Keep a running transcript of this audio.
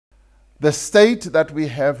The state that we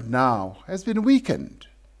have now has been weakened.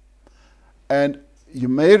 And you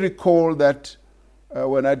may recall that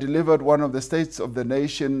when I delivered one of the states of the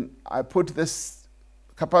nation, I put this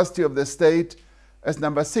capacity of the state as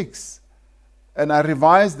number 6. And I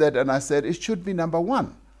revised that and I said it should be number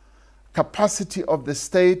 1. Capacity of the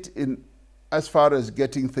state in as far as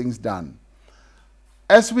getting things done.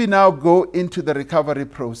 As we now go into the recovery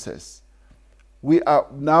process, we are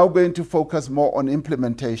now going to focus more on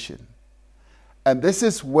implementation. And this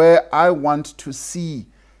is where I want to see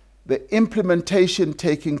the implementation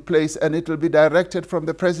taking place, and it will be directed from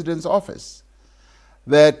the President's office.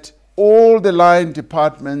 That all the line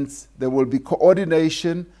departments, there will be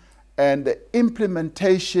coordination, and the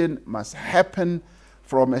implementation must happen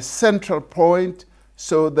from a central point,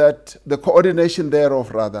 so that the coordination thereof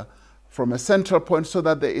rather, from a central point, so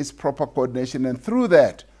that there is proper coordination. And through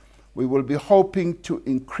that, we will be hoping to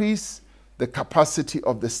increase the capacity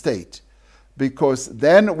of the state, because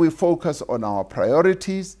then we focus on our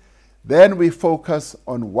priorities, then we focus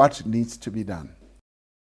on what needs to be done.